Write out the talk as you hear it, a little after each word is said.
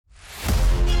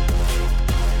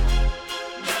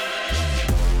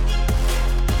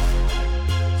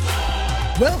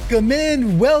Welcome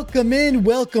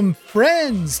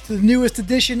friends to the newest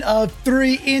edition of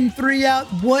 3 in 3 out.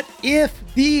 What if,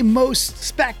 the most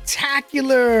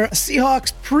spectacular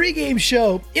Seahawks pregame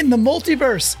show in the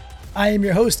multiverse. I am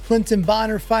your host, Clinton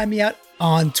Bonner. Find me out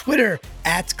on Twitter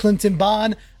at Clinton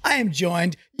Bon. I am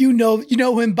joined. You know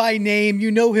him by name.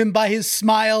 You know him by his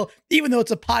smile. Even though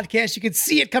it's a podcast, you can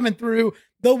see it coming through.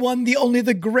 The one, the only,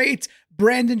 the great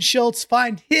Brandon Schultz.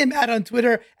 Find him out on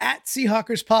Twitter at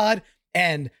SeahawkersPod.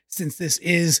 And since this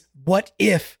is What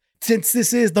If, since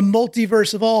this is the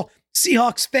multiverse of all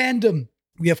Seahawks fandom,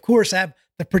 we of course have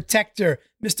the protector,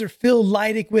 Mr. Phil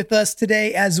Leidick, with us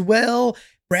today as well.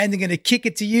 Brandon, going to kick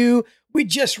it to you. We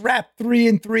just wrapped 3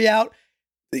 in 3 out,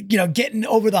 getting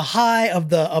over the high of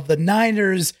the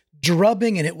Niners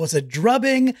drubbing, and it was a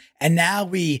drubbing. And now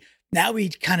we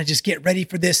kind of just get ready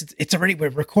for this. It's already, we're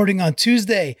recording on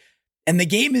Tuesday. And the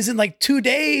game is in like 2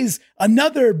 days.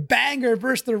 Another banger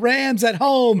versus the Rams at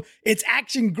home. It's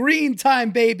action green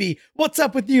time, baby. What's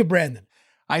up with you, Brandon?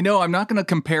 I know I'm not going to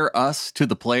compare us to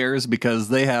the players because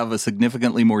they have a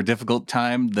significantly more difficult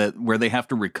time where they have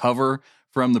to recover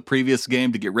from the previous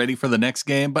game to get ready for the next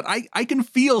game. But I can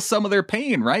feel some of their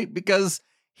pain, right? Because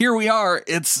here we are.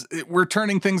 We're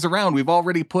turning things around. We've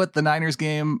already put the Niners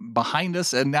game behind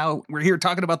us, and now we're here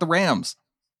talking about the Rams.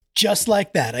 Just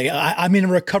like that. I'm in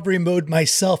recovery mode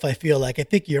myself, I feel like. I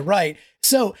think you're right.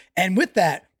 So, and with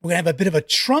that, we're going to have a bit of a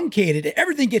truncated,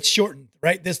 everything gets shortened,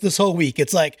 right? This whole week.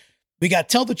 It's like, we got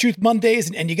Tell the Truth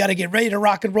Mondays, and you got to get ready to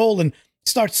rock and roll and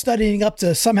start studying up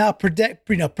to somehow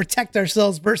protect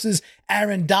ourselves versus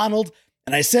Aaron Donald.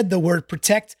 And I said the word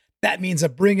protect. That means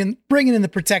bringing in the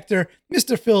protector,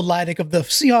 Mr. Phil Leidick of the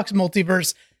Seahawks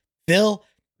multiverse. Phil,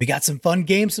 we got some fun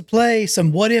games to play,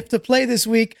 some what if to play this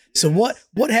week. So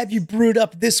what have you brewed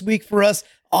up this week for us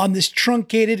on this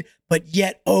truncated but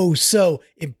yet oh so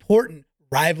important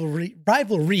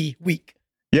rivalry week?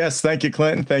 Yes, thank you,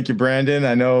 Clinton. Thank you, Brandon.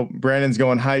 I know Brandon's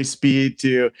going high speed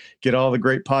to get all the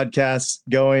great podcasts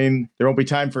going. There won't be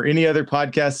time for any other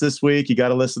podcasts this week. You got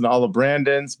to listen to all of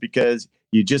Brandon's because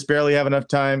you just barely have enough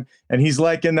time. And he's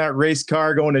like in that race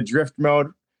car going to drift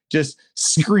mode, just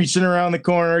screeching around the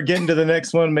corner, getting to the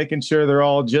next one, making sure they're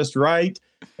all just right.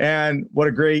 And what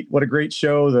a great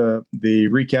show the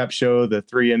recap show, the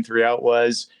 3 in 3 out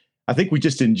was. I think we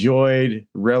just enjoyed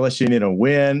relishing in a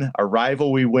win, a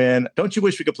rivalry win. Don't you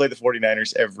wish we could play the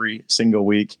 49ers every single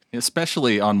week?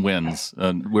 Especially on wins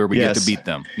where we get to beat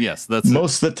them. Yes, that's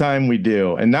most of the time we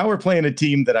do. And now we're playing a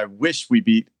team that I wish we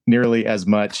beat nearly as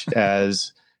much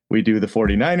as we do the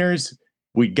 49ers.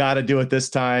 We got to do it this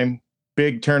time.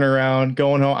 Big turnaround,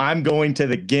 going home. I'm going to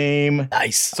the game.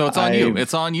 Nice. So it's on you.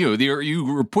 It's on you. You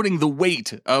were putting the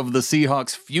weight of the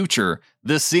Seahawks' future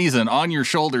this season on your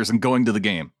shoulders and going to the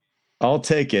game. I'll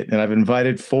take it. And I've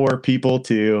invited 4 people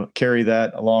to carry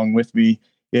that along with me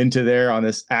into there on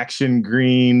this Action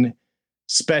Green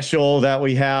special that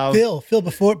we have. Phil,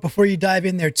 before you dive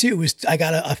in there too, I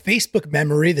got a Facebook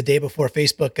memory the day before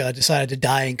Facebook decided to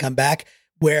die and come back,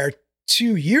 where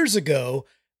 2 years ago,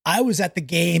 I was at the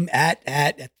game at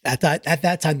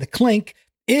that time, the Clink,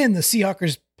 in the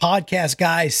Seahawkers podcast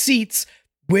guys seats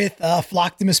with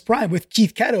Flocktimus Prime, with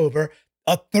Keith Ketover,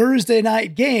 a Thursday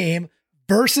night game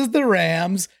versus the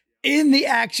Rams in the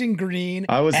Action Green.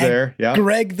 I was there. Yeah.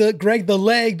 Greg the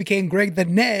leg became Greg the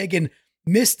Neg and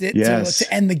missed it to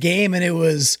end the game. And it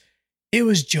was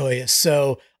joyous.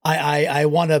 So I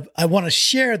want to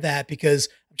share that because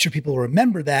I'm sure people will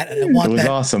remember that. And I want it was that.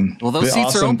 Awesome. Well, those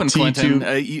seats are open, T2.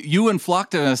 Clinton. You and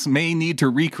Flocktimus may need to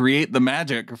recreate the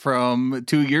magic from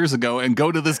 2 years ago and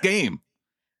go to this game.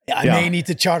 I may need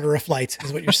to charter a flight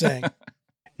is what you're saying.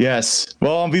 Yes.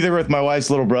 Well, I'll be there with my wife's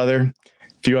little brother,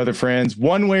 a few other friends.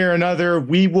 One way or another,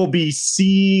 we will be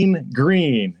seeing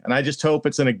green. And I just hope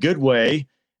it's in a good way.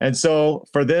 And so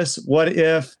for this What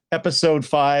If episode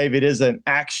 5, it is an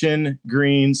Action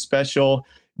Green special.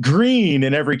 Green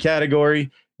in every category.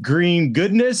 Green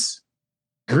goodness,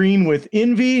 green with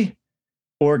envy,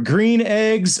 or green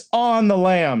eggs on the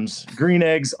lambs. Green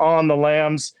eggs on the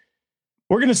lambs.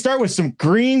 We're going to start with some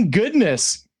green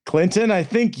goodness. Clinton, I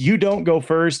think you don't go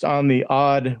first on the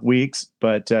odd weeks,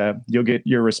 but you'll get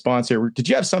your response here. Did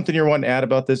you have something you want to add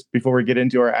about this before we get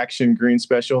into our Action Green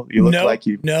special? You look like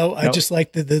you. No, I just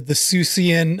like the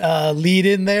Susian lead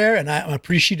in there, and I'm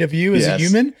appreciative of you as a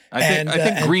human. I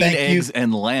think green eggs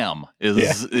and lamb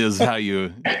is how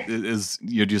you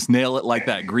just nail it like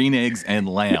that. Green eggs and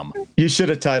lamb. You should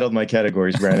have titled my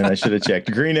categories, Brandon. I should have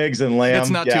checked. Green eggs and lamb. It's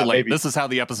not too late. Maybe. This is how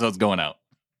the episode's going out.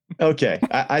 Okay.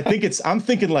 I think I'm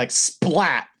thinking like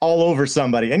splat all over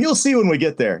somebody. And you'll see when we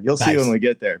get there. You'll see when we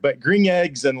get there. But green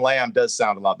eggs and lamb does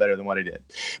sound a lot better than what I did.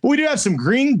 But we do have some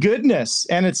green goodness,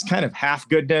 and it's kind of half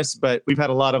goodness, but we've had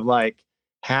a lot of like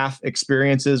half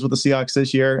experiences with the Seahawks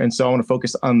this year. And so I want to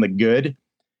focus on the good.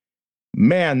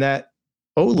 Man, that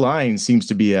O-line seems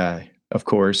to be of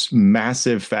course,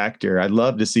 massive factor. I'd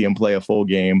love to see them play a full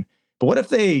game. But what if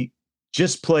they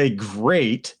just play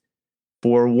great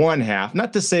for one half?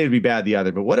 Not to say it'd be bad the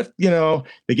other, but what if,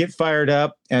 they get fired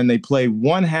up and they play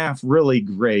one half really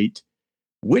great?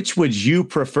 Which would you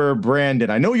prefer, Brandon?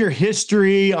 I know your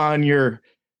history on your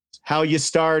how you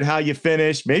start, how you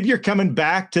finish. Maybe you're coming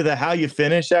back to the how you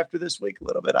finish after this week a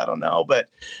little bit. I don't know. But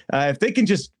if they can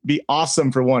just be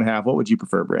awesome for one half, what would you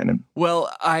prefer, Brandon? Well,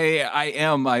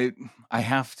 I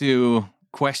have to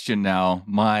question now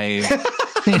my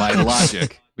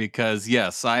logic, because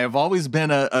yes, I have always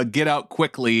been a get out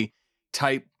quickly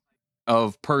type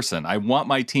of person. I want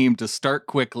my team to start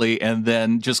quickly and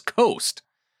then just coast.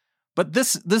 But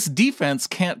this defense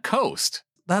can't coast.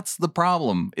 That's the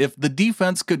problem. If the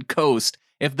defense could coast,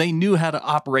 if they knew how to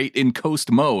operate in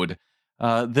coast mode,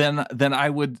 then I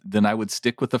would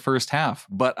stick with the first half.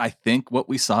 But I think what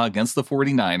we saw against the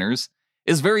 49ers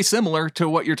is very similar to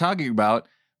what you're talking about.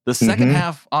 The second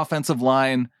half offensive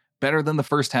line better than the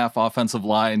first half offensive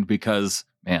line, because,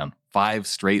 man, 5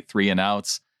 straight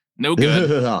 3-and-outs, no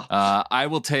good. I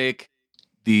will take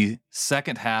the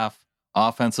second half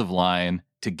offensive line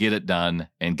to get it done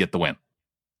and get the win.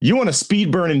 You want a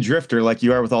speed burn and drifter like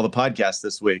you are with all the podcasts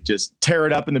this week. Just tear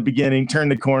it up in the beginning, turn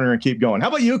the corner, and keep going. How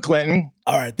about you, Clinton?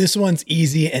 All right, this one's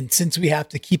easy, and since we have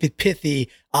to keep it pithy,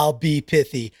 I'll be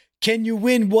pithy. Can you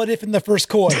win what if in the first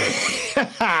quarter?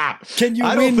 Can you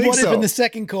win what if in the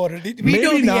second quarter? We Maybe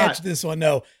know the not. answer to this one.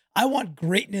 No, I want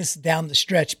greatness down the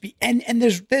stretch. And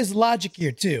there's logic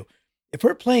here too. If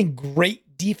we're playing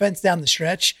great defense down the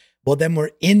stretch, well, then we're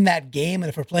in that game. And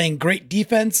if we're playing great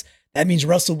defense, that means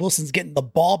Russell Wilson's getting the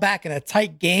ball back in a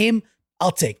tight game. I'll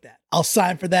take that. I'll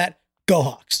sign for that. Go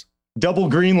Hawks. Double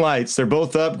green lights. They're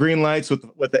both up. Green lights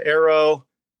with the arrow.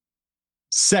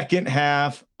 Second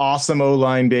half, awesome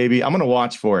O-line, baby. I'm going to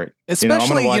watch for it.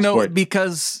 Especially,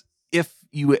 because if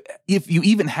you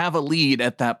even have a lead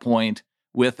at that point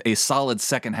with a solid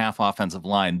second half offensive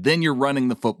line, then you're running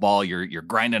the football. You're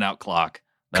grinding out clock.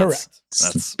 Correct.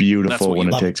 That's beautiful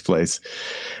when it takes place.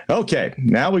 Okay,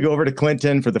 now we go over to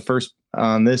Clinton for the first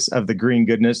on this of the green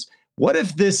goodness. What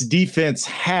if this defense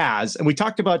has, and we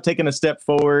talked about taking a step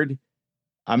forward.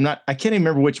 I can't even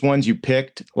remember which ones you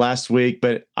picked last week,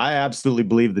 but I absolutely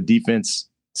believe the defense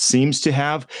seems to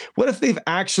have. What if they've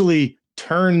actually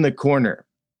turned the corner?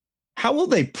 How will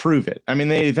they prove it? I mean,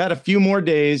 they've had a few more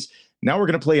days. Now we're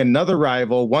going to play another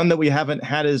rival, one that we haven't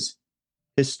had as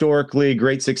historically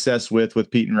great success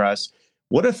with Pete and Russ.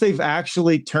 What if they've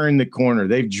actually turned the corner?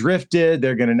 They've drifted.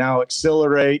 They're going to now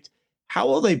accelerate. How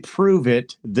will they prove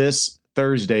it this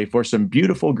Thursday for some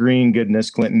beautiful green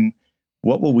goodness, Clinton?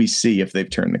 What will we see if they've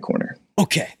turned the corner?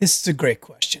 Okay, this is a great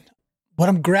question. What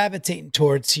I'm gravitating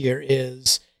towards here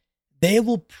is they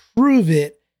will prove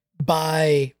it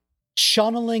by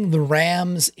channeling the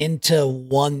Rams into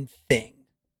one thing.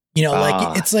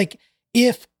 It's like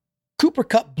if Cooper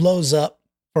Kupp blows up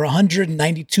for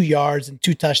 192 yards and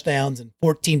 2 touchdowns and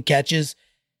 14 catches,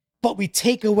 but we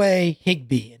take away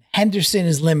Higbee and Henderson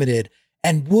is limited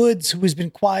and Woods, who has been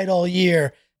quiet all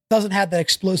year, doesn't have that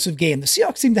explosive game. The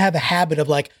Seahawks seem to have a habit of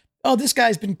like, oh, this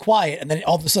guy's been quiet. And then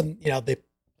all of a sudden, they play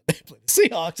the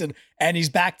Seahawks and he's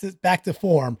back to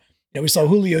form. We saw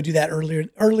Julio do that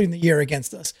early in the year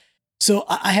against us. So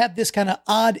I have this kind of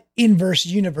odd inverse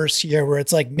universe here where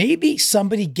it's like maybe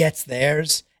somebody gets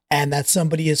theirs and that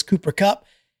somebody is Cooper Kupp,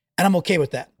 and I'm okay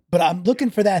with that. But I'm looking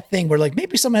for that thing where like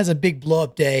maybe someone has a big blow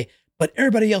up day, but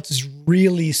everybody else is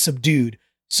really subdued.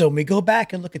 So when we go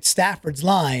back and look at Stafford's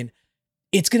line,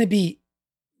 it's going to be,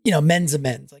 men's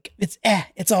amends. Like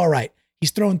it's all right.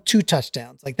 He's thrown 2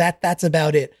 touchdowns. Like that's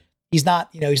about it. He's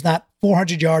not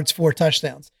 400 yards, 4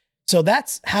 touchdowns. So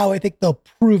that's how I think they'll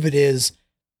prove it is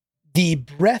the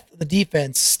breadth of the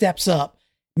defense steps up.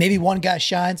 Maybe one guy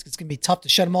shines. It's going to be tough to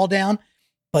shut them all down,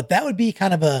 but that would be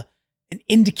kind of an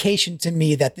indication to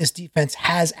me that this defense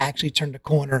has actually turned a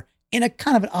corner in a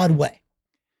kind of an odd way.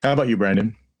 How about you,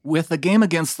 Brandon? With the game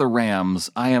against the Rams,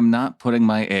 I am not putting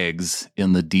my eggs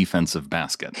in the defensive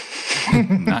basket.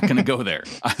 I'm not going to go there.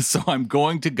 So I'm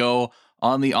going to go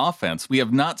on the offense. We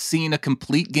have not seen a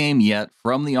complete game yet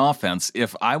from the offense.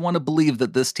 If I want to believe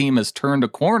that this team has turned a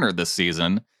corner this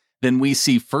season, then we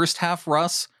see first half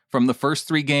Russ from the first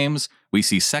 3 games. We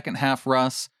see second half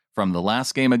Russ from the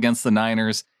last game against the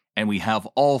Niners. And we have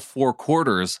all 4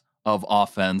 quarters of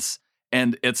offense.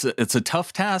 And it's a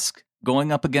tough task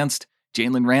going up against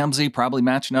Jalen Ramsey, probably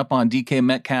matching up on DK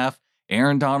Metcalf,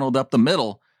 Aaron Donald up the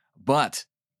middle. But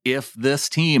if this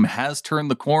team has turned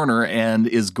the corner and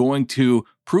is going to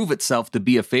prove itself to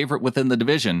be a favorite within the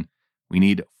division, we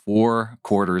need 4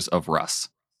 quarters of Russ.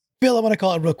 Phil, I want to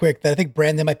call it real quick that I think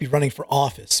Brandon might be running for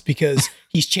office because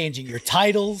he's changing your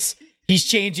titles. He's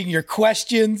changing your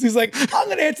questions. He's like, I'm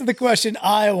going to answer the question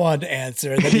I want to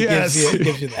answer. And then he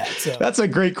gives you that. So that's a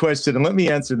great question. And let me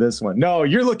answer this one. No,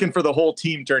 you're looking for the whole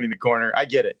team turning the corner. I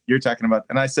get it. You're talking about,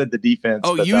 and I said the defense.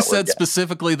 Oh, you said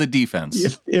specifically the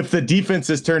defense. If the defense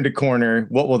has turned a corner,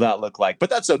 what will that look like? But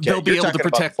that's okay. They'll be able to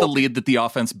protect the lead that the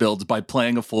offense builds by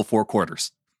playing a full 4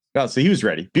 quarters. Oh, so he was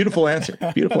ready. Beautiful answer.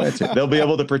 Beautiful answer. They'll be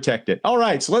able to protect it. All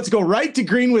right. So let's go right to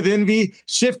Green with Envy,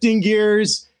 shifting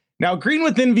gears. Now, Green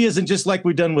with Envy isn't just like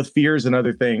we've done with Fears and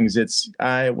other things. It's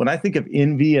when I think of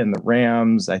Envy and the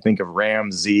Rams, I think of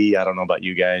Ramsey. I don't know about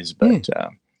you guys, but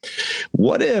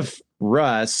what if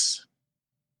Russ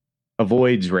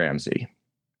avoids Ramsey?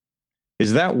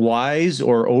 Is that wise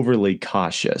or overly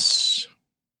cautious,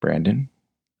 Brandon?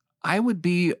 I would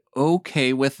be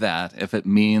okay with that if it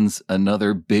means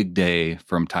another big day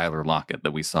from Tyler Lockett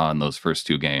that we saw in those first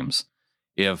 2 games.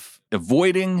 If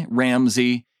avoiding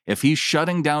Ramsey, if he's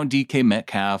shutting down DK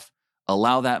Metcalf,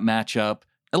 allow that matchup,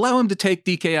 allow him to take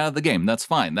DK out of the game. That's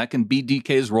fine. That can be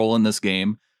DK's role in this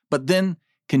game. But then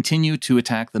continue to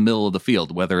attack the middle of the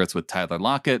field, whether it's with Tyler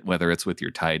Lockett, whether it's with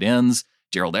your tight ends.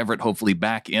 Gerald Everett hopefully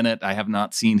back in it. I have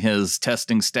not seen his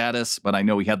testing status, but I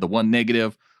know he had the 1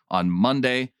 negative on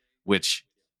Monday, which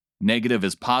negative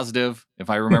is positive, if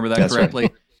I remember that correctly.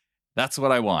 Right. That's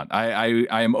what I want. I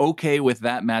am okay with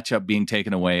that matchup being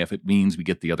taken away if it means we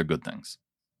get the other good things.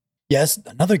 Yes,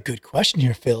 another good question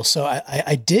here, Phil. So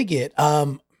I dig it.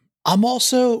 I'm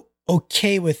also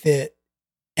okay with it.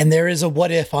 And there is a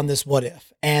what if on this what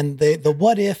if. And the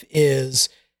what if is,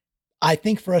 I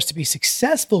think for us to be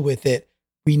successful with it,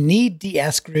 we need D.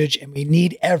 Eskridge and we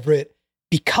need Everett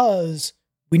because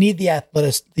we need the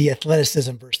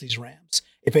athleticism versus these Rams.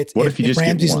 If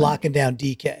Ramsey's locking down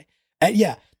DK.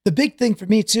 The big thing for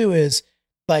me too is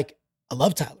like, I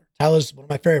love Tyler. Tyler's one of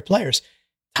my favorite players.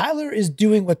 Tyler is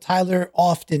doing what Tyler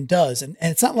often does. And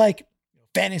it's not like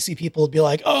fantasy people will be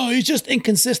like, oh, he's just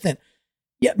inconsistent.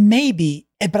 Yeah, maybe.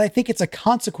 But I think it's a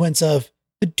consequence of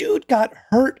the dude got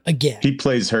hurt again. He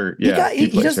plays hurt. Yeah. He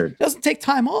doesn't take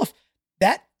time off.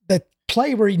 The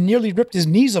play where he nearly ripped his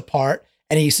knees apart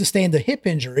and he sustained a hip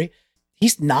injury,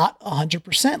 he's not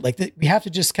 100%. Like we have to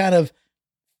just kind of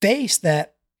face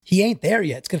that he ain't there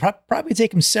yet. It's going to probably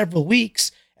take him several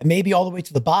weeks and maybe all the way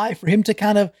to the bye for him to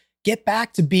kind of get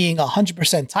back to being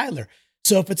 100% Tyler.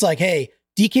 So if it's like, hey,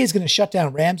 DK is going to shut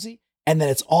down Ramsey and then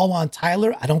it's all on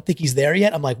Tyler, I don't think he's there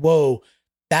yet. I'm like, whoa,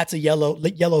 that's a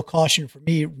yellow caution for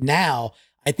me now.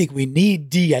 I think we need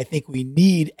D. I think we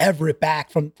need Everett back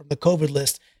from the COVID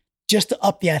list just to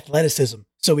up the athleticism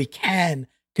so we can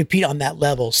compete on that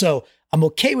level. So I'm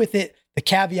okay with it. The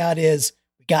caveat is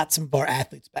we got some of our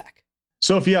athletes back.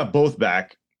 So if you have both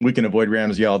back, we can avoid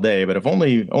Ramsey all day. But if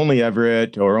only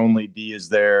Everett or only D is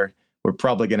there, we're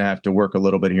probably going to have to work a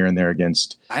little bit here and there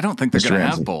against. I don't think they're going to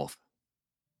have both.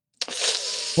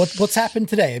 What's happened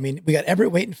today? I mean, we got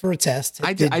Everett waiting for a test.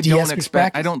 I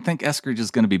don't think Eskridge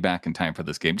is going to be back in time for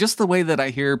this game. Just the way that I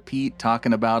hear Pete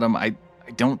talking about him, I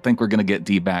don't think we're going to get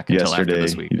D back until after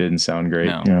this week. He didn't sound great.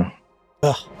 No. Yeah.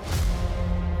 Ugh.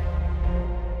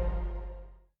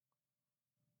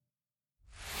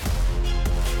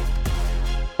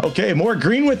 Okay, more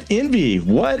Green with Envy.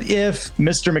 What if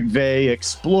Mr. McVay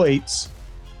exploits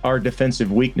our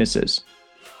defensive weaknesses?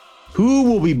 Who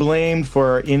will be blamed for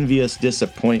our envious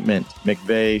disappointment?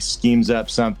 McVay schemes up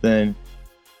something,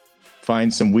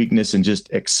 finds some weakness, and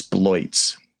just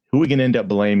exploits. Who we can end up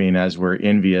blaming as we're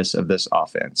envious of this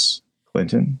offense?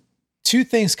 Clinton? 2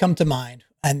 things come to mind,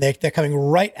 and they're coming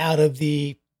right out of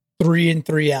the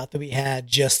 3-and-3 out that we had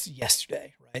just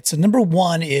yesterday, right? So number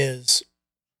 1 is,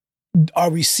 are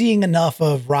we seeing enough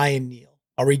of Ryan Neal?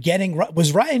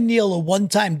 Was Ryan Neal a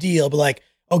one-time deal? But like,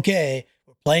 okay,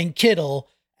 we're playing Kittle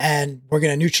and we're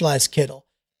going to neutralize Kittle.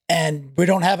 And we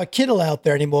don't have a Kittle out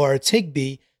there anymore. It's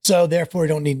Higbee. So therefore we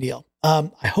don't need Neal.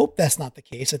 I hope that's not the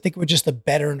case. I think we're just a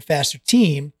better and faster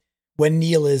team when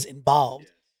Neal is involved.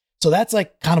 So that's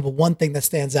like kind of one thing that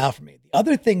stands out for me. The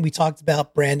other thing we talked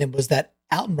about, Brandon, was that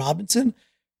Alton Robinson,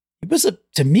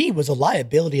 to me, was a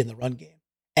liability in the run game.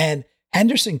 And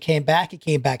Henderson came back. He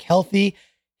came back healthy.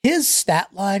 His stat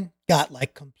line got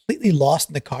like completely lost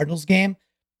in the Cardinals game,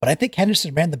 but I think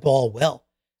Henderson ran the ball well.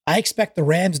 I expect the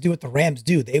Rams do what the Rams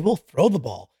do. They will throw the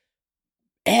ball.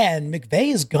 And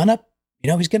McVay is gonna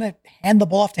He's going to hand the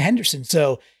ball off to Henderson.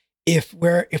 So if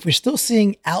we're still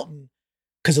seeing Alton,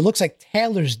 because it looks like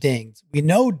Taylor's dinged, we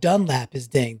know Dunlap is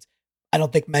dinged. I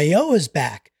don't think Mayo is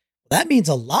back. That means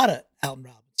a lot of Alton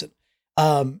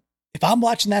Robinson. If I'm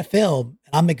watching that film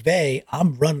and I'm McVay,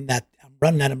 I'm running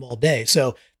at him all day.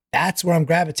 So that's where I'm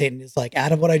gravitating. Is like,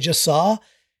 out of what I just saw,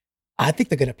 I think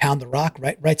they're going to pound the rock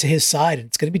right to his side, and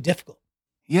it's going to be difficult.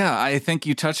 Yeah, I think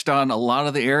you touched on a lot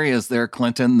of the areas there,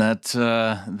 Clinton,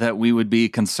 that we would be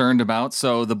concerned about.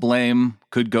 So the blame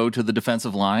could go to the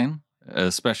defensive line,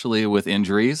 especially with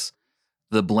injuries.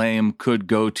 The blame could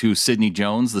go to Sidney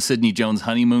Jones. The Sidney Jones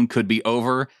honeymoon could be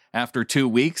over after 2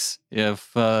 weeks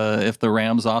if the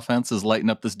Rams offense is lighting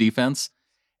up this defense.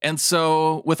 And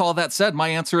so with all that said, my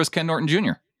answer is Ken Norton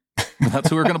Jr. That's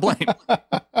who we're going to blame.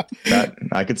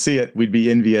 I could see it. We'd be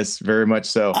envious, very much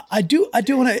so. I do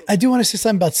want to say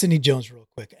something about Sidney Jones real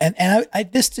quick. And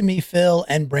this to me, Phil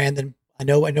and Brandon, I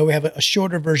know we have a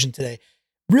shorter version today.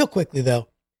 Real quickly though,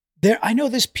 I know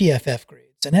there's PFF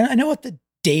grades, and I know what the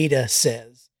data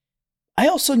says. I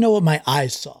also know what my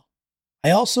eyes saw.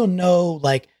 I also know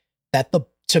like that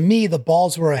to me, the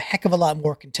balls were a heck of a lot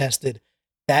more contested,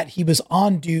 that he was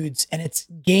on dudes and it's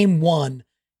game one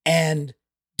and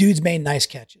dudes made nice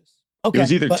catches. Okay. It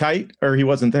was either tight or he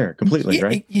wasn't there completely,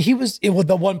 right? He was, with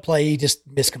the one play he just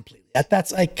missed completely.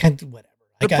 That's, I can't, whatever.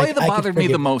 The play that bothered me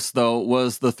the most, though,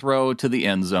 was the throw to the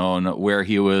end zone where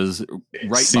he was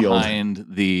right behind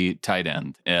the tight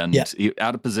end and he,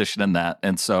 out of position in that.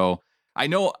 And so I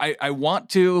know I want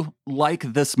to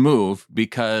like this move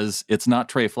because it's not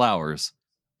Trey Flowers,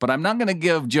 but I'm not going to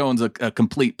give Jones a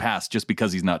complete pass just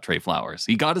because he's not Trey Flowers.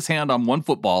 He got his hand on one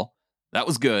football. That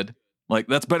was good. Like,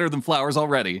 that's better than Flowers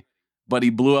already. But he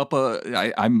blew up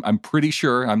I'm pretty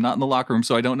sure, I'm not in the locker room,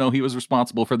 so I don't know he was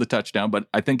responsible for the touchdown, but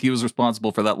I think he was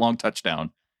responsible for that long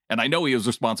touchdown. And I know he was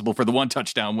responsible for the one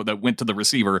touchdown that went to the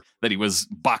receiver that he was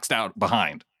boxed out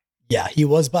behind. Yeah, he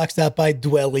was boxed out by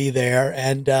Dwelly there.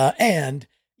 And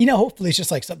hopefully it's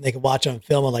just like something they can watch on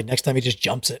film, and like next time he just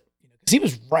jumps it. Because he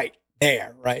was right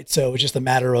there, right? So it was just a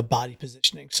matter of body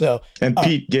positioning. So and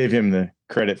Pete gave him the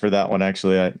credit for that one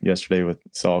actually yesterday with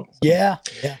Salt. Yeah.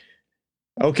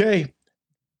 Okay.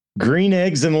 Green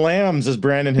Eggs and Lambs, as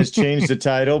Brandon has changed the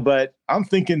title, but I'm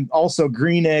thinking also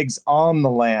green eggs on the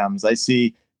lambs. I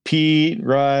see Pete,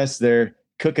 Russ, they're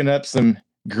cooking up some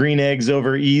green eggs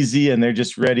over easy, and they're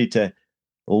just ready to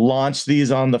launch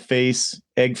these on the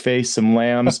egg face some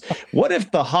lambs. What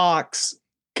if the Hawks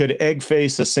could egg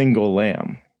face a single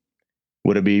lamb?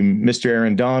 Would it be Mr.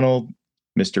 Aaron Donald,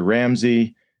 Mr.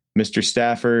 Ramsey, Mr.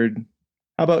 Stafford?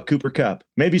 How about Cooper Kupp?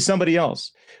 Maybe somebody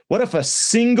else. What if a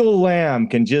single lamb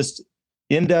can just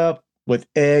end up with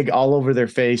egg all over their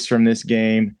face from this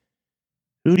game?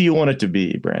 Who do you want it to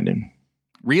be, Brandon?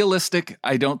 Realistic,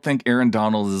 I don't think Aaron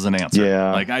Donald is an answer.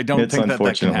 Yeah, I don't think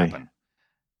that can happen.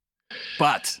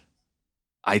 But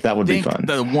that would be fun.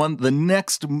 The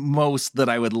next most that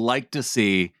I would like to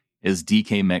see is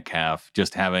DK Metcalf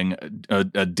just having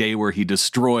a day where he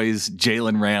destroys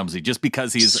Jalen Ramsey just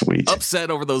because he's upset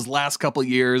over those last couple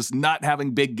years, not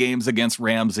having big games against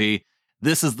Ramsey.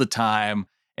 This is the time.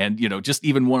 And, just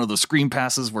even one of those screen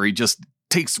passes where he just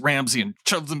takes Ramsey and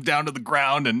shoves him down to the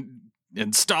ground and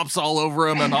stomps all over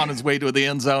him and on his way to the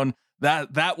end zone.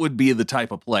 That would be the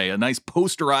type of play, a nice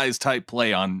posterized type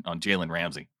play on Jalen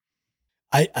Ramsey.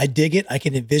 I dig it. I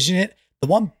can envision it. The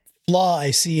one flaw I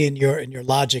see in your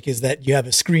logic is that you have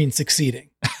a screen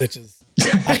succeeding, which is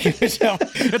it's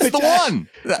the one.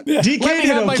 DK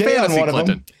did okay on one of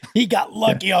them. He got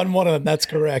lucky on one of them. That's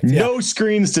correct. Yeah. No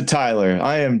screens to Tyler.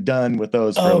 I am done with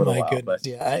those. For a little while, goodness!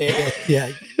 But.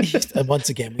 Yeah. Once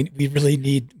again, we really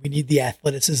need the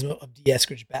athleticism of D.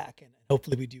 Eskridge back, and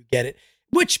hopefully we do get it.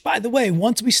 Which, by the way,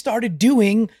 once we started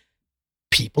doing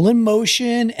people in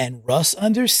motion and Russ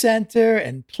under center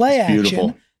and play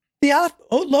action.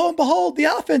 Lo and behold, the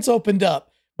offense opened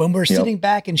up when we're sitting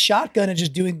back in shotgun and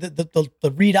just doing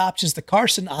the read options to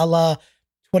Carson a la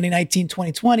 2019,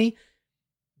 2020.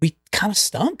 We kind of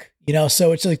stunk,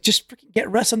 so it's like just freaking get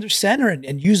Russ under center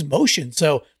and use motion.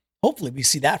 So hopefully we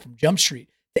see that from Jump Street.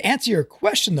 To answer your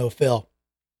question though, Phil,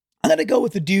 I'm going to go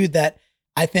with the dude that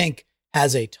I think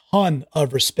has a ton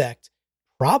of respect,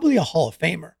 probably a Hall of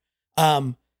Famer.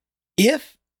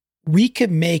 If we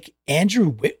could make Andrew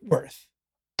Whitworth,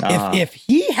 if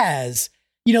he has,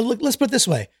 look, let's put it this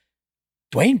way.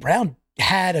 Dwayne Brown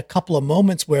had a couple of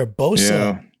moments where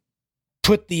Bosa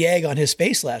put the egg on his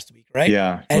face last week, right?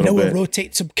 Yeah. And it will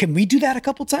rotate. So can we do that a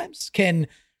couple times?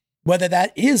 Whether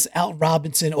that is Alton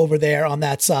Robinson over there on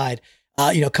that side,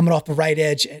 coming off the right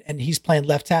edge and he's playing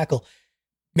left tackle.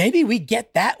 Maybe we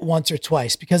get that once or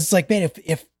twice because it's like, man,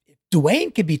 if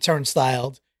Dwayne could be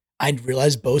turnstiled. I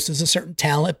realize Bosa is a certain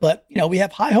talent, but we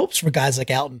have high hopes for guys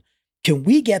like Alton. Can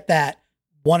we get that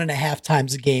 1.5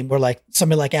 times a game where like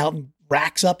somebody like Alton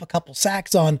racks up a couple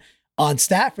sacks on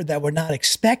Stafford that we're not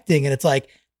expecting? And it's like,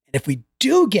 and if we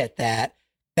do get that,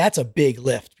 that's a big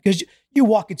lift, because you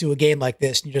walk into a game like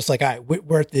this and you're just like, all right,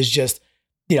 Whitworth is just,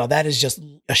 that is just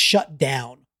a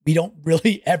shutdown. We don't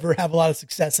really ever have a lot of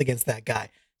success against that guy.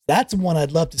 That's one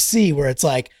I'd love to see, where it's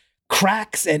like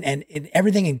cracks and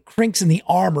everything and crinks in the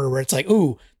armor, where it's like,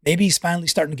 ooh, maybe he's finally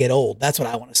starting to get old. That's what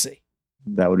I want to see.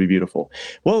 That would be beautiful.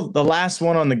 Well, the last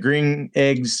one on the green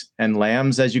eggs and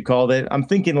lambs, as you called it, I'm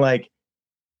thinking like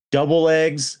double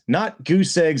eggs, not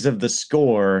goose eggs of the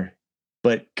score,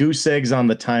 but goose eggs on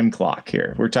the time clock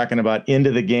here. We're talking about end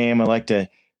of the game. I like to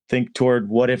think toward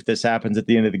what if this happens at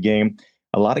the end of the game.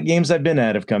 A lot of games I've been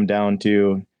at have come down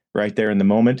to right there in the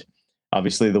moment.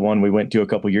 Obviously, the one we went to a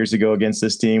couple years ago against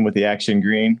this team with the action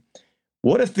green.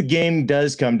 What if the game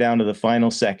does come down to the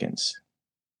final seconds?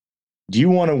 Do you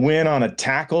want to win on a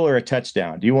tackle or a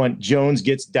touchdown? Do you want Jones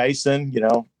gets Dyson,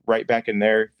 right back in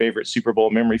their favorite Super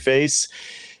Bowl memory face?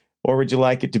 Or would you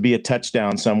like it to be a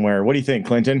touchdown somewhere? What do you think,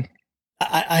 Clinton?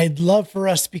 I'd love for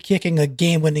us to be kicking a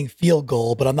game-winning field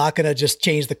goal, but I'm not going to just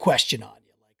change the question on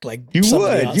you. Like you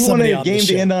would. You want a game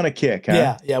to end on a kick,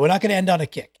 huh? Yeah. We're not going to end on a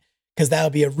kick, because that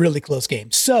would be a really close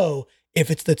game. So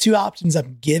if it's the two options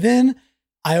I'm given,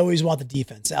 I always want the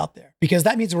defense out there, because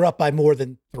that means we're up by more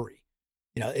than 3.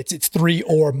 It's 3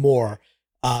 or more,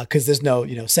 because there's no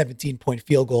 17-point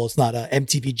field goal. It's not a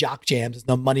MTV Jock Jams. There's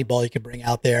no money ball you can bring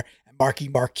out there, and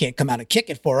Mark can't come out and kick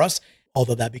it for us.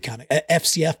 Although that'd be kind of,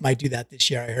 FCF might do that this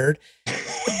year, I heard.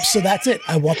 So that's it.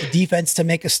 I want the defense to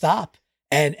make a stop,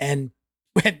 and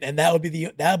that would be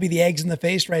the eggs in the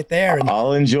face right there. And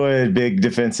I'll enjoy a big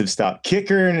defensive stop.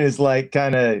 Kicker is like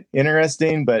kind of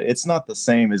interesting, but it's not the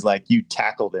same as like you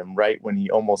tackled him right when he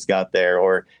almost got there,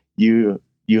 or you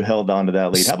held on to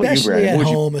that lead. How about you, Brad? Especially at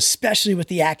home, especially with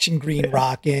the action green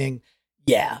rocking.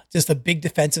 Yeah, just a big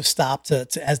defensive stop to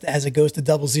as it goes to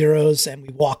double zeros, and we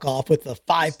walk off with a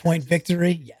 5-point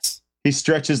victory. Yes. He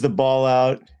stretches the ball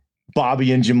out.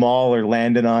 Bobby and Jamal are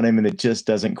landing on him, and it just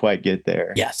doesn't quite get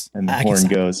there. Yes. And the horn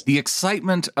goes. The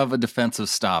excitement of a defensive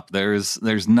stop,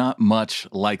 there's not much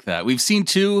like that. We've seen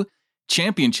 2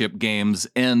 championship games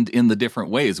end in the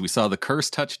different ways. We saw the curse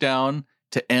touchdown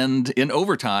to end in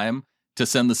overtime to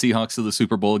send the Seahawks to the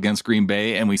Super Bowl against Green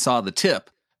Bay, and we saw the tip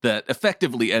that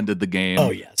effectively ended the game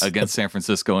against San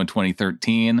Francisco in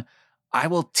 2013. I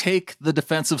will take the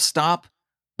defensive stop,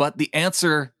 but the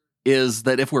answer is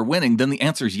that if we're winning, then the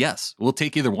answer is yes. We'll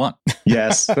take either one.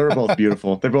 Yes, they're both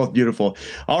beautiful. They're both beautiful.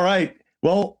 All right.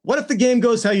 Well, what if the game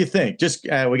goes how you think? Just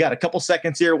we got a couple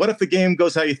seconds here. What if the game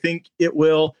goes how you think it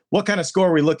will? What kind of score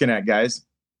are we looking at, guys?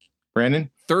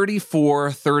 Brandon?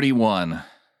 34-31.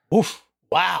 Oof.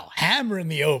 Wow. Hammering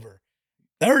the over.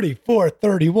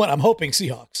 34-31. I'm hoping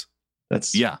Seahawks.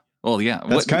 Yeah. Well, yeah.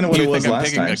 That's kind of what it was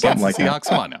last time. Something like Seahawks.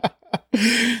 Come on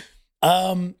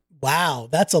now. Wow.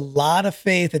 That's a lot of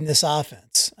faith in this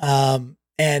offense.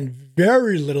 And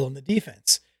very little in the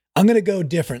defense. I'm going to go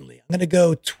differently. I'm going to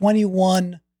go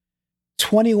 21-20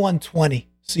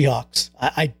 Seahawks.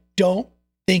 I don't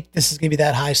think this is going to be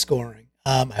that high scoring.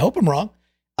 I hope I'm wrong.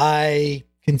 I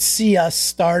can see us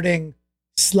starting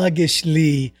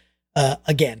sluggishly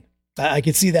again. I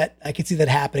could see that. I could see that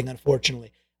happening,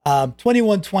 unfortunately.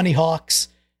 21-20 Hawks,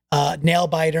 nail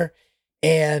biter.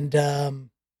 And,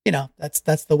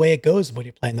 that's the way it goes when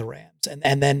you're playing the Rams.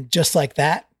 And then just like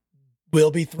that,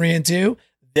 we'll be 3-2.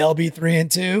 They'll be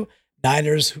 3-2.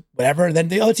 Niners, whatever. Then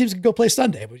the other teams can go play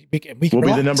Sunday. We'll be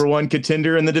the number 1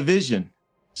 contender in the division.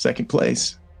 Second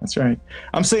place. That's right.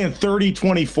 I'm saying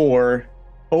 30-24,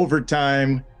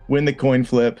 overtime, win the coin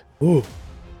flip. Ooh,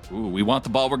 we want the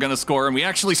ball. We're going to score, and we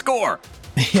actually score.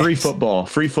 Free football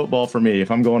for me.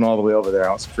 If I'm going all the way over there, I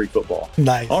want some free football.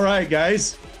 Nice. All right,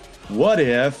 guys. What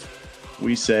if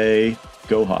we say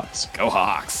go Hawks? Go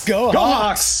Hawks. Go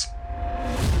Hawks.